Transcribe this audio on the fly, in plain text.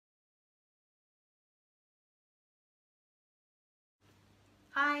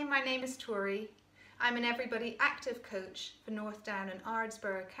Hi, my name is Tory. I'm an Everybody Active coach for North Down and Ards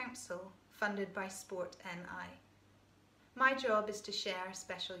Borough Council, funded by Sport NI. My job is to share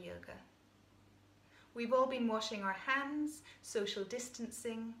special yoga. We've all been washing our hands, social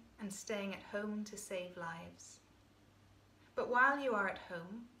distancing, and staying at home to save lives. But while you are at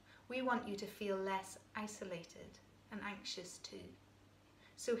home, we want you to feel less isolated and anxious too.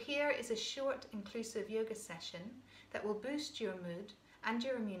 So here is a short, inclusive yoga session that will boost your mood and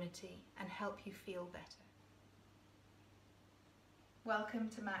your immunity and help you feel better. Welcome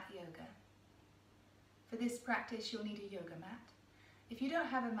to mat yoga. For this practice, you'll need a yoga mat. If you don't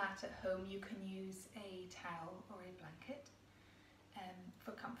have a mat at home, you can use a towel or a blanket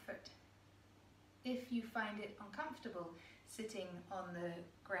for comfort. If you find it uncomfortable sitting on the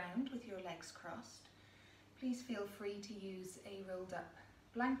ground with your legs crossed, please feel free to use a rolled up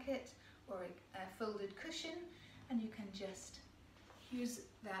blanket or a folded cushion, and you can just use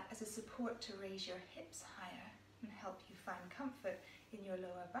that as a support to raise your hips higher and help you find comfort in your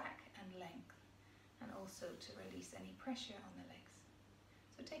lower back and length, and also to release any pressure on the legs.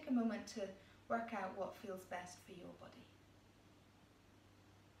 So take a moment to work out what feels best for your body.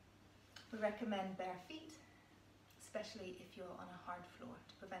 We recommend bare feet, especially if you're on a hard floor,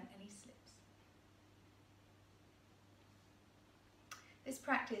 to prevent any slips. This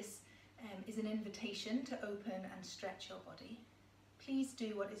practice is an invitation to open and stretch your body. Please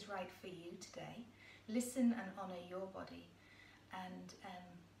do what is right for you today. Listen and honour your body, and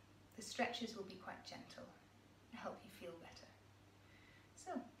the stretches will be quite gentle and help you feel better.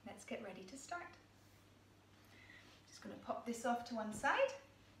 So let's get ready to start. Just going to pop this off to one side.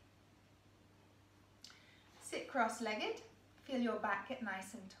 Sit cross-legged, feel your back get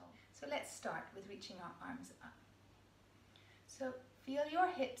nice and tall. So let's start with reaching our arms up. So feel your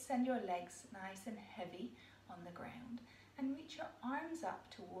hips and your legs nice and heavy on the ground, and reach your arms up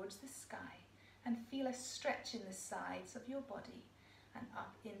towards the sky and feel a stretch in the sides of your body and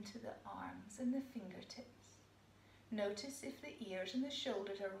up into the arms and the fingertips. Notice if the ears and the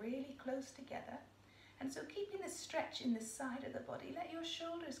shoulders are really close together, and so keeping the stretch in the side of the body, let your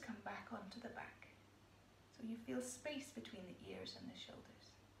shoulders come back onto the back. So you feel space between the ears and the shoulders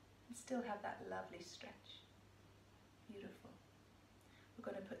and still have that lovely stretch. Beautiful.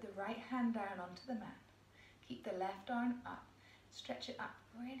 We're going to put the right hand down onto the mat. Keep the left arm up, stretch it up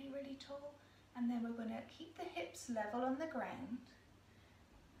really, really tall, and then we're going to keep the hips level on the ground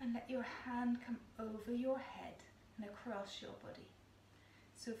and let your hand come over your head and across your body.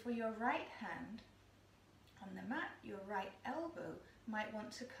 So for your right hand on the mat, your right elbow might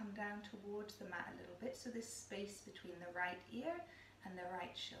want to come down towards the mat a little bit, so this space between the right ear and the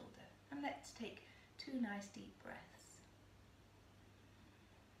right shoulder. And let's take 2 nice deep breaths.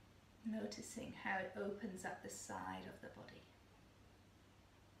 Noticing how it opens up the side of the body.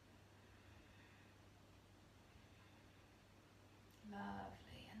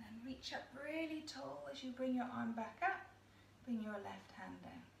 Lovely, and then reach up really tall as you bring your arm back up, bring your left hand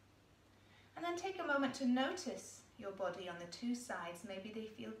down. And then take a moment to notice your body on the 2 sides. Maybe they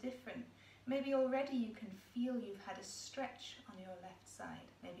feel different. Maybe already you can feel you've had a stretch on your left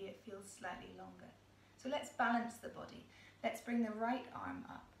side. Maybe it feels slightly longer. So let's balance the body. Let's bring the right arm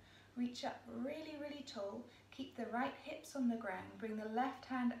up. Reach up really, really tall, keep the right hips on the ground, bring the left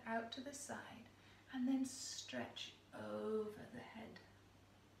hand out to the side, and then stretch over the head.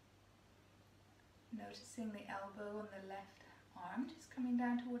 Noticing the elbow on the left arm, just coming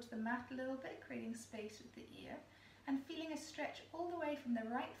down towards the mat a little bit, creating space with the ear, and feeling a stretch all the way from the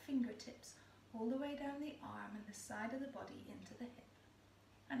right fingertips, all the way down the arm and the side of the body into the hip.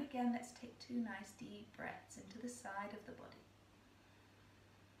 And again, let's take 2 nice deep breaths into the side of the body.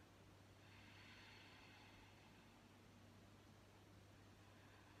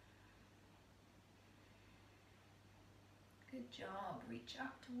 Good job. Reach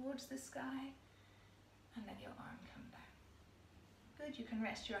up towards the sky and let your arm come down. Good. You can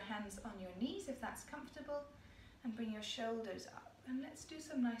rest your hands on your knees if that's comfortable, and bring your shoulders up. And let's do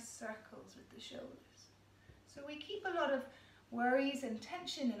some nice circles with the shoulders. So we keep a lot of worries and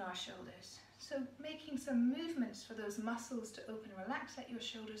tension in our shoulders. So making some movements for those muscles to open and relax, let your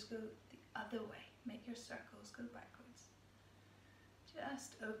shoulders go the other way. Make your circles go backwards.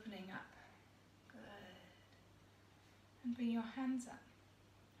 Just opening up. And bring your hands up,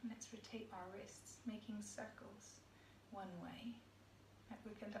 and let's rotate our wrists, making circles one way, like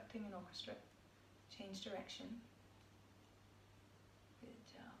we're conducting an orchestra. Change direction. Good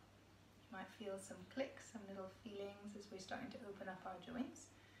job. You might feel some clicks, some little feelings as we're starting to open up our joints.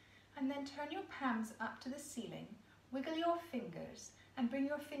 And then turn your palms up to the ceiling, wiggle your fingers, and bring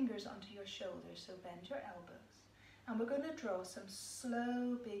your fingers onto your shoulders, so bend your elbows. And we're going to draw some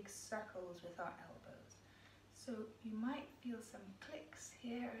slow big circles with our elbows. So you might feel some clicks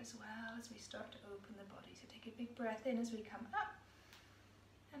here as well as we start to open the body. So take a big breath in as we come up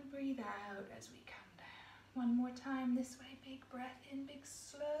and breathe out as we come down. One more time this way, big breath in, big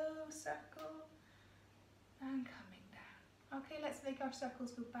slow circle and coming down. Okay, let's make our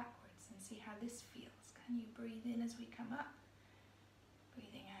circles go backwards and see how this feels. Can you breathe in as we come up?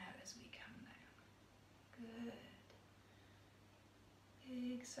 Breathing out as we come down. Good.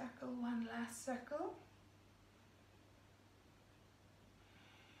 Big circle, one last circle.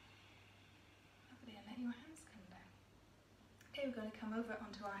 Lovely, and let your hands come down. Okay, we're going to come over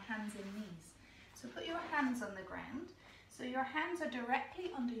onto our hands and knees. So put your hands on the ground. So your hands are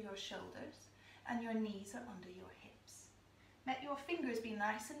directly under your shoulders and your knees are under your hips. Let your fingers be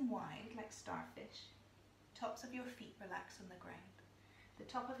nice and wide like starfish. Tops of your feet relax on the ground. The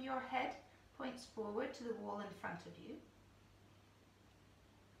top of your head points forward to the wall in front of you.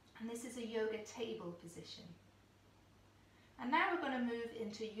 And this is a yoga table position. And now we're going to move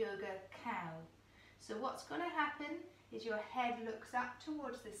into yoga cow. So what's going to happen is your head looks up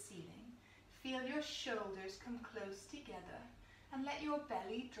towards the ceiling. Feel your shoulders come close together and let your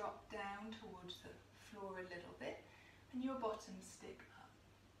belly drop down towards the floor a little bit and your bottom stick up.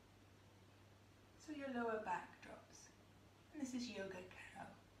 So your lower back drops. And this is yoga cow.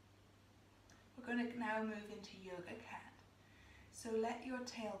 We're going to now move into yoga cat. So let your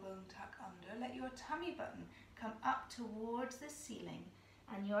tailbone tuck under, let your tummy button come up towards the ceiling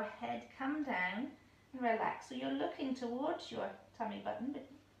and your head come down and relax. So you're looking towards your tummy button, but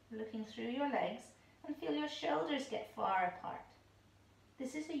looking through your legs, and feel your shoulders get far apart.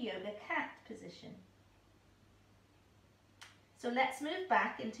 This is a yoga cat position. So let's move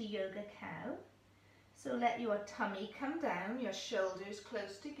back into yoga cow. So let your tummy come down, your shoulders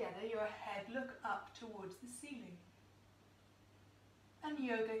close together, your head look up towards the ceiling. And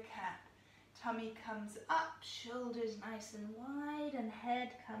yoga cat. Tummy comes up, shoulders nice and wide, and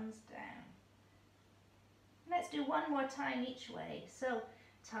head comes down. Let's do one more time each way. So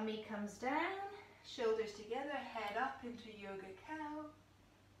tummy comes down, shoulders together, head up into yoga cow.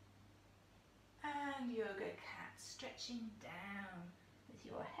 And yoga cat, stretching down with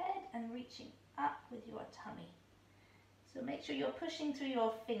your head and reaching up with your tummy. So make sure you're pushing through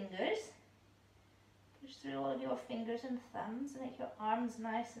your fingers. Push through all of your fingers and thumbs and make your arms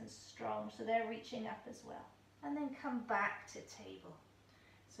nice and strong so they're reaching up as well. And then come back to table.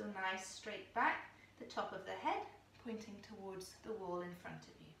 So nice straight back, the top of the head pointing towards the wall in front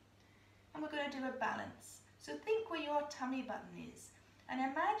of you. And we're going to do a balance. So think where your tummy button is and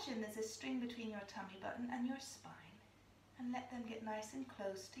imagine there's a string between your tummy button and your spine and let them get nice and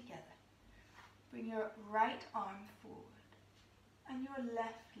close together. Bring your right arm forward and your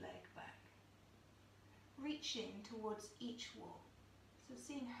left leg back, reaching towards each wall. So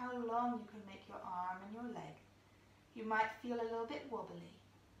seeing how long you can make your arm and your leg. You might feel a little bit wobbly.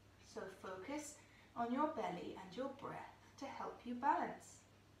 So focus on your belly and your breath to help you balance.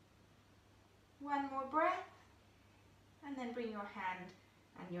 One more breath and then bring your hand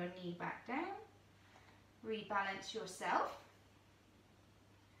and your knee back down. Rebalance yourself.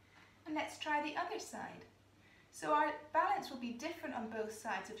 And let's try the other side. So our balance will be different on both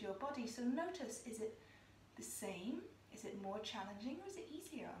sides of your body. So notice, is it the same? Is it more challenging or is it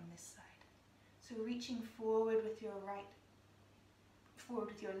easier on this side? So reaching forward with your left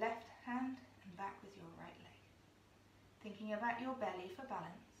hand and back with your right leg. Thinking about your belly for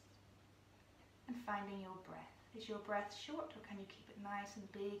balance and finding your breath. Is your breath short or can you keep it nice and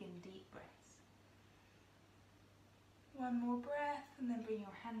big and deep breaths? One more breath and then bring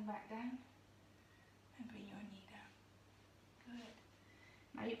your hand back down and bring your knee down. Good.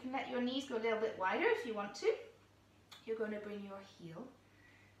 Now you can let your knees go a little bit wider if you want to. You're going to bring your heel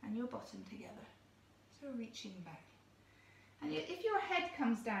and your bottom together. So reaching back. And if your head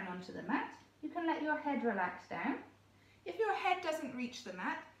comes down onto the mat, you can let your head relax down. If your head doesn't reach the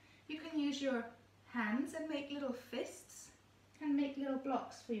mat, you can use your hands and make little fists and make little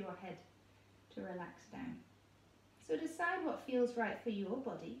blocks for your head to relax down. So decide what feels right for your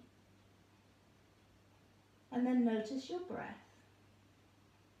body. And then notice your breath.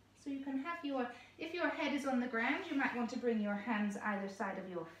 So you can have if your head is on the ground, you might want to bring your hands either side of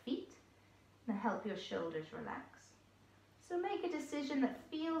your feet and help your shoulders relax. So make a decision that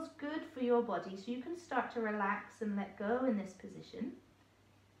feels good for your body so you can start to relax and let go in this position.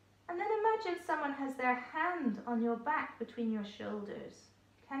 And then imagine someone has their hand on your back between your shoulders.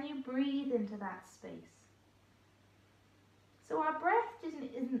 Can you breathe into that space? So our breath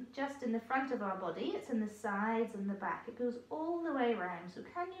isn't just in the front of our body, it's in the sides and the back. It goes all the way around. So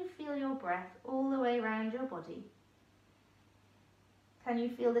can you feel your breath all the way around your body? Can you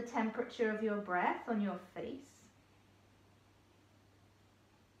feel the temperature of your breath on your face?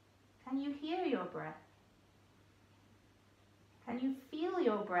 Can you hear your breath? Can you feel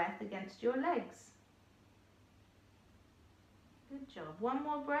your breath against your legs? Good job. One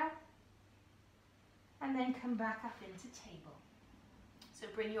more breath. And then come back up into table. So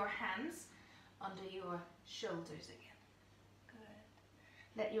bring your hands under your shoulders again.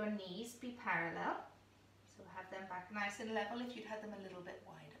 Good. Let your knees be parallel. So have them back nice and level if you'd had them a little bit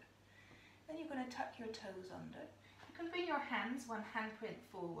wider. Then you're going to tuck your toes under. You can bring your hands one handprint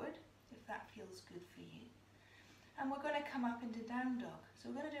forward if that feels good for you. And we're going to come up into down dog. So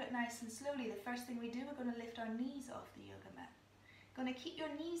we're going to do it nice and slowly. The first thing we do, we're going to lift our knees off the yoga mat. Going to keep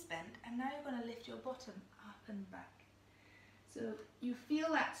your knees bent, and now you're going to lift your bottom up and back. So you feel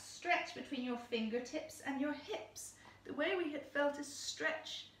that stretch between your fingertips and your hips. The way we had felt a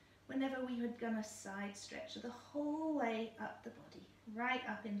stretch whenever we had done a side stretch, so the whole way up the body, right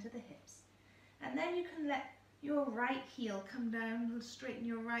up into the hips. And then you can let your right heel come down and straighten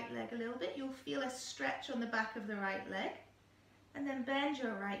your right leg a little bit. You'll feel a stretch on the back of the right leg. And then bend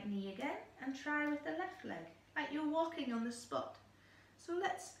your right knee again and try with the left leg, like you're walking on the spot. So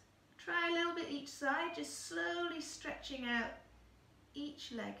let's try a little bit each side, just slowly stretching out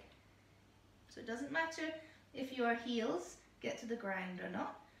each leg. So it doesn't matter if your heels get to the ground or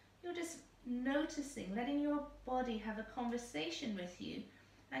not. You're just noticing, letting your body have a conversation with you,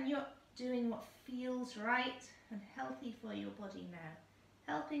 and you're doing what feels right and healthy for your body now,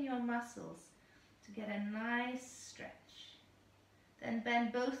 helping your muscles to get a nice stretch. Then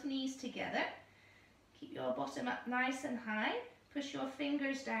bend both knees together. Keep your bottom up nice and high. Push your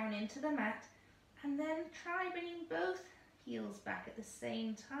fingers down into the mat, and then try bringing both heels back at the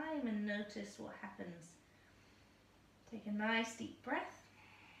same time and notice what happens. Take a nice deep breath.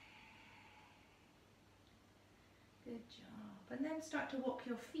 Good job. And then start to walk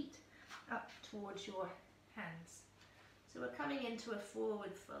your feet up towards your hands. So we're coming into a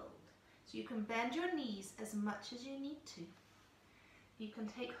forward fold. So you can bend your knees as much as you need to. You can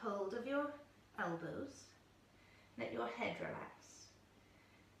take hold of your elbows. Let your head relax.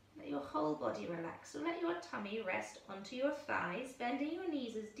 Let your whole body relax. So let your tummy rest onto your thighs, bending your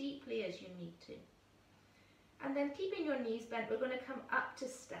knees as deeply as you need to. And then keeping your knees bent, we're going to come up to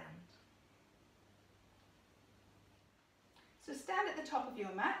stand. So stand at the top of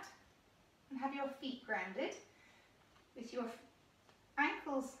your mat and have your feet grounded with your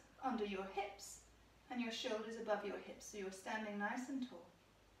ankles under your hips and your shoulders above your hips, so you're standing nice and tall.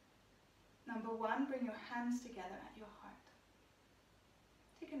 Number one, bring your hands together at your heart.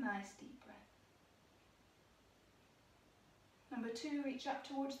 Take a nice deep breath. Number two, reach up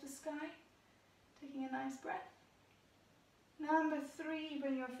towards the sky, taking a nice breath. Number three,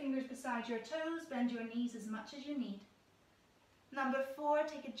 bring your fingers beside your toes, bend your knees as much as you need. Number four,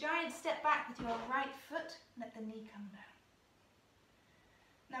 take a giant step back with your right foot, let the knee come down.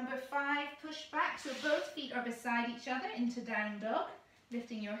 Number five, push back so both feet are beside each other into down dog,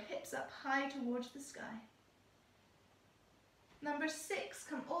 lifting your hips up high towards the sky. Number six,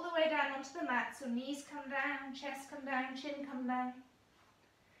 come all the way down onto the mat, so knees come down, chest come down, chin come down.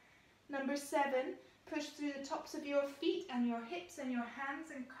 Number seven, push through the tops of your feet and your hips and your hands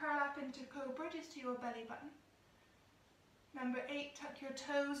and curl up into cobra just to your belly button. Number eight, tuck your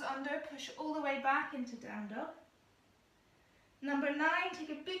toes under, push all the way back into down dog. Number nine, take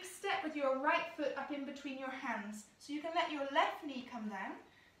a big step with your right foot up in between your hands. So you can let your left knee come down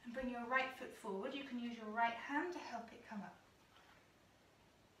and bring your right foot forward. You can use your right hand to help it come up.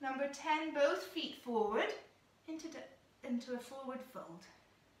 Number 10, both feet forward into a forward fold.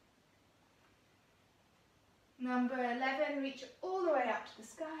 Number 11, reach all the way up to the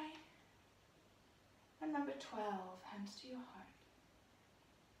sky. And number 12, hands to your heart.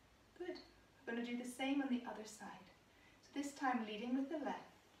 Good. We're going to do the same on the other side. So this time leading with the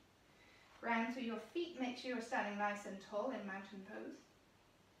left. Ground through your feet, make sure you're standing nice and tall in mountain pose.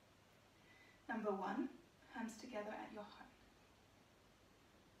 Number 1, hands together at your heart.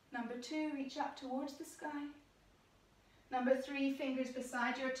 Number 2, reach up towards the sky. Number 3, fingers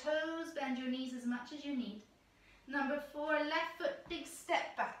beside your toes, bend your knees as much as you need. Number 4, left foot, big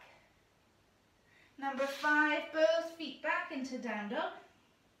step back. Number 5, both feet back into down dog.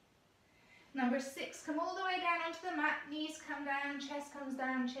 Number 6, come all the way down onto the mat, knees come down, chest comes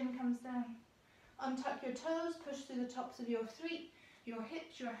down, chin comes down. Untuck your toes, push through the tops of your feet, your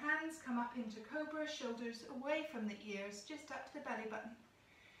hips, your hands, come up into cobra, shoulders away from the ears, just up to the belly button.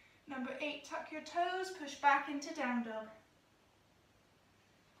 Number 8, tuck your toes, push back into down dog.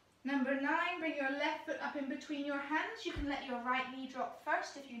 Number 9, bring your left foot up in between your hands. You can let your right knee drop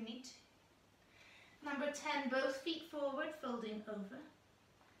first if you need to. Number 10, both feet forward, folding over.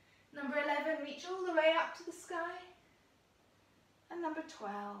 Number 11, reach all the way up to the sky. And number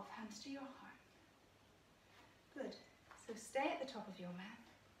 12, hands to your heart. Good. So stay at the top of your mat.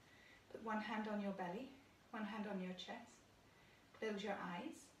 Put one hand on your belly, one hand on your chest. Close your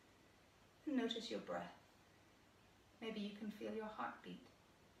eyes and notice your breath. Maybe you can feel your heartbeat.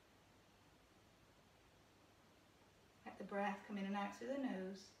 Let the breath come in and out through the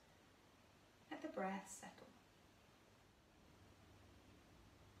nose. Let the breath settle.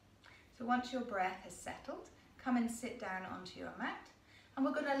 So once your breath has settled, come and sit down onto your mat, and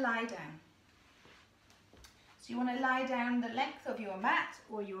we're going to lie down. So you want to lie down the length of your mat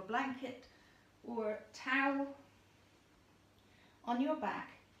or your blanket or towel on your back.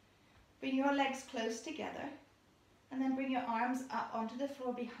 Bring your legs close together and then bring your arms up onto the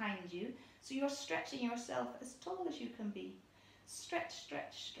floor behind you so you're stretching yourself as tall as you can be. Stretch,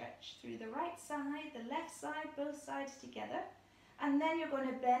 stretch, stretch through the right side, the left side, both sides together. And then you're going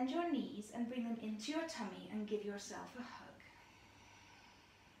to bend your knees and bring them into your tummy and give yourself a hug.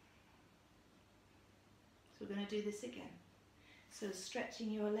 So we're going to do this again. So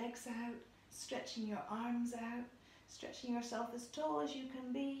stretching your legs out, stretching your arms out, stretching yourself as tall as you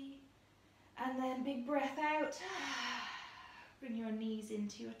can be. And then big breath out. Bring your knees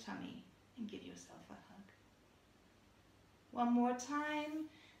into your tummy and give yourself a hug. One more time.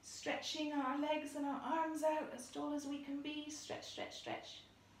 Stretching our legs and our arms out as tall as we can be. Stretch, stretch, stretch.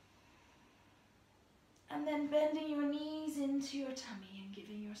 And then bending your knees into your tummy and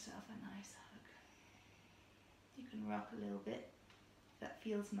giving yourself a nice hug. You can rock a little bit if that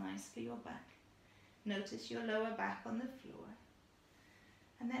feels nice for your back. Notice your lower back on the floor.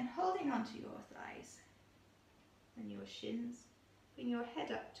 And then holding onto your thighs and your shins. Bring your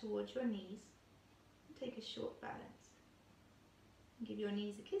head up towards your knees and take a short balance. Give your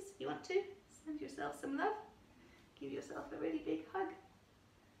knees a kiss if you want to. Send yourself some love. Give yourself a really big hug.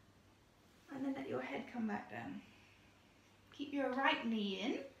 And then let your head come back down. Keep your right knee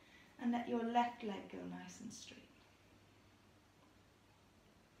in and let your left leg go nice and straight.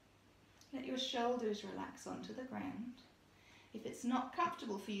 Let your shoulders relax onto the ground. If it's not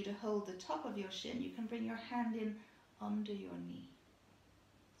comfortable for you to hold the top of your shin, you can bring your hand in under your knee.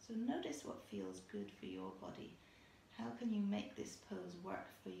 So notice what feels good for your body. How can you make this pose work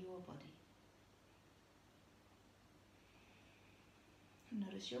for your body?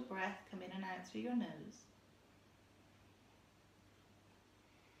 Notice your breath come in and out through your nose.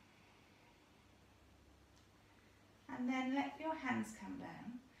 And then let your hands come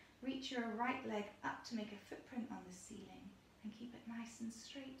down. Reach your right leg up to make a footprint on the ceiling and keep it nice and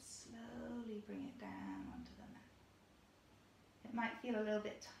straight. Slowly bring it down onto the mat. It might feel a little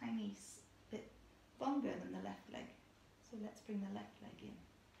bit tiny, bit longer than the left leg. So let's bring the left leg in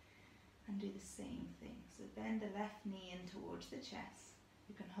and do the same thing. So bend the left knee in towards the chest.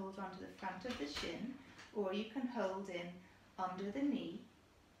 You can hold onto the front of the shin or you can hold in under the knee,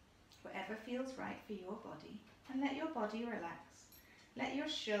 whatever feels right for your body. And let your body relax. Let your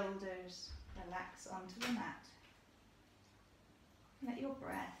shoulders relax onto the mat. Let your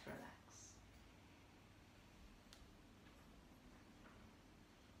breath relax.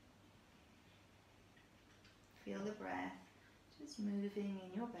 Feel the breath just moving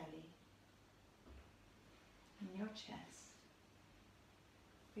in your belly, in your chest.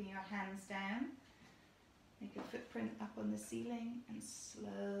 Bring your hands down, make a footprint up on the ceiling and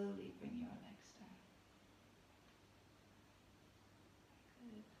slowly bring your legs down.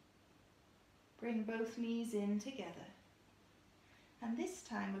 Good. Bring both knees in together. And this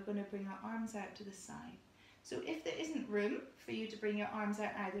time we're going to bring our arms out to the side. So if there isn't room for you to bring your arms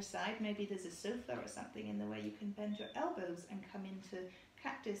out either side, maybe there's a sofa or something in the way, you can bend your elbows and come into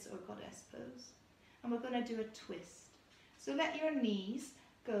cactus or goddess pose. And we're going to do a twist. So let your knees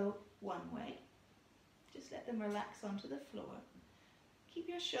go one way. Just let them relax onto the floor. Keep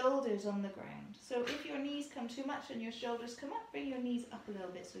your shoulders on the ground. So if your knees come too much and your shoulders come up, bring your knees up a little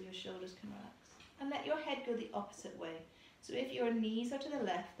bit so your shoulders can relax. And let your head go the opposite way. So if your knees are to the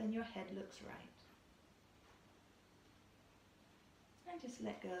left, then your head looks right. And just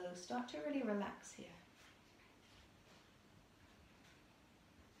let go. Start to really relax here.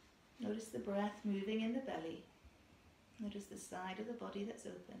 Notice the breath moving in the belly. Notice the side of the body that's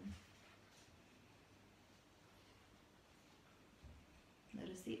open.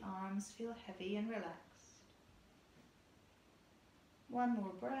 Notice the arms feel heavy and relaxed. One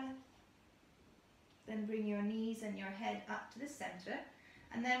more breath. Then bring your knees and your head up to the center.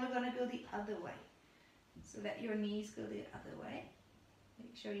 And then we're going to go the other way. So let your knees go the other way.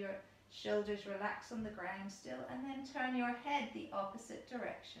 Make sure your shoulders relax on the ground still. And then turn your head the opposite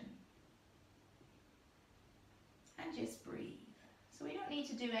direction. And just breathe. So we don't need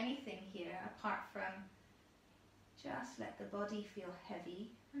to do anything here apart from just let the body feel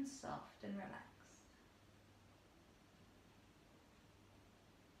heavy and soft and relaxed.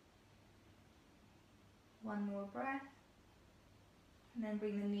 One more breath, and then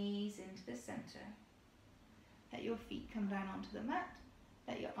bring the knees into the center. Let your feet come down onto the mat.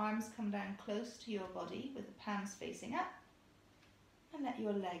 Let your arms come down close to your body with the palms facing up, and let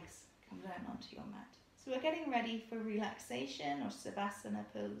your legs come down onto your mat. So we're getting ready for relaxation or Savasana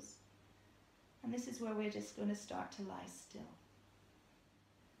pose. And this is where we're just going to start to lie still.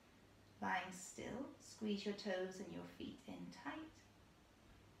 Lying still, squeeze your toes and your feet in tight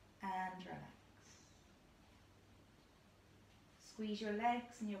and relax. Squeeze your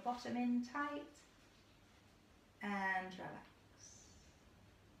legs and your bottom in tight and relax.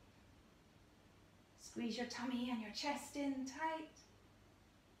 Squeeze your tummy and your chest in tight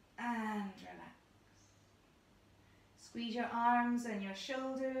and relax. Squeeze your arms and your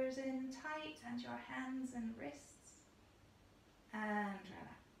shoulders in tight and your hands and wrists and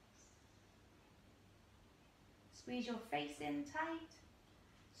relax. Squeeze your face in tight,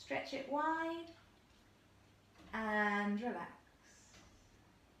 stretch it wide and relax.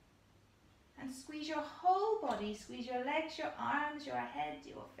 And squeeze your whole body, squeeze your legs, your arms, your head,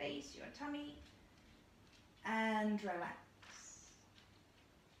 your face, your tummy and relax.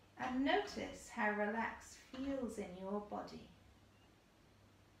 And notice how relaxed feels in your body.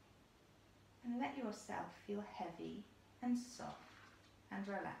 And let yourself feel heavy and soft and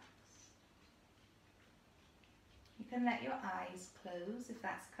relaxed. You can let your eyes close if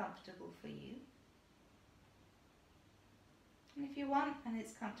that's comfortable for you. And if you want and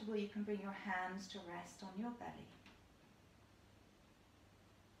it's comfortable, you can bring your hands to rest on your belly.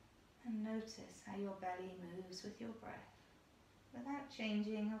 And notice how your belly moves with your breath without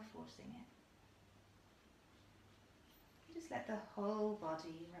changing or forcing it. Just let the whole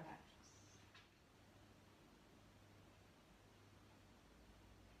body relax.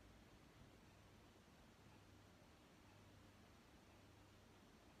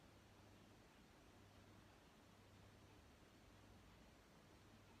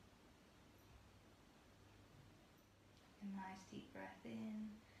 A nice deep breath in.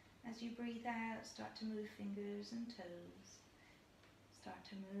 As you breathe out, start to move fingers and toes. Start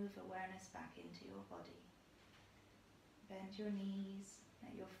to move awareness back into your body. Bend your knees,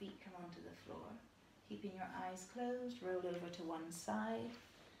 let your feet come onto the floor. Keeping your eyes closed, roll over to one side.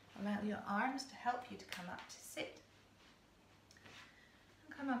 Allow your arms to help you to come up to sit.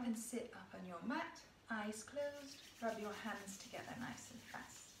 And come up and sit up on your mat, eyes closed. Rub your hands together nice and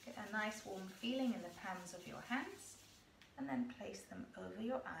fast. Get a nice warm feeling in the palms of your hands, and then place them over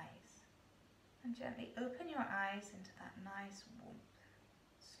your eyes. And gently open your eyes into that nice warmth.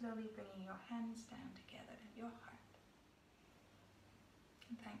 Slowly bringing your hands down together at your heart.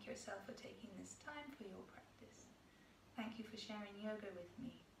 And thank yourself for taking this time for your practice. Thank you for sharing yoga with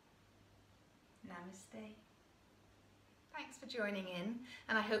me. Namaste. Thanks for joining in,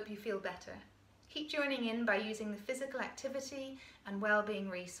 and I hope you feel better. Keep joining in by using the physical activity and wellbeing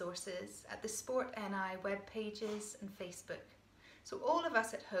resources at the Sport NI web pages and Facebook. So all of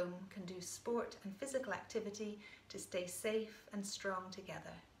us at home can do sport and physical activity to stay safe and strong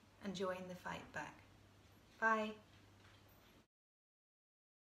together and join the fight back. Bye.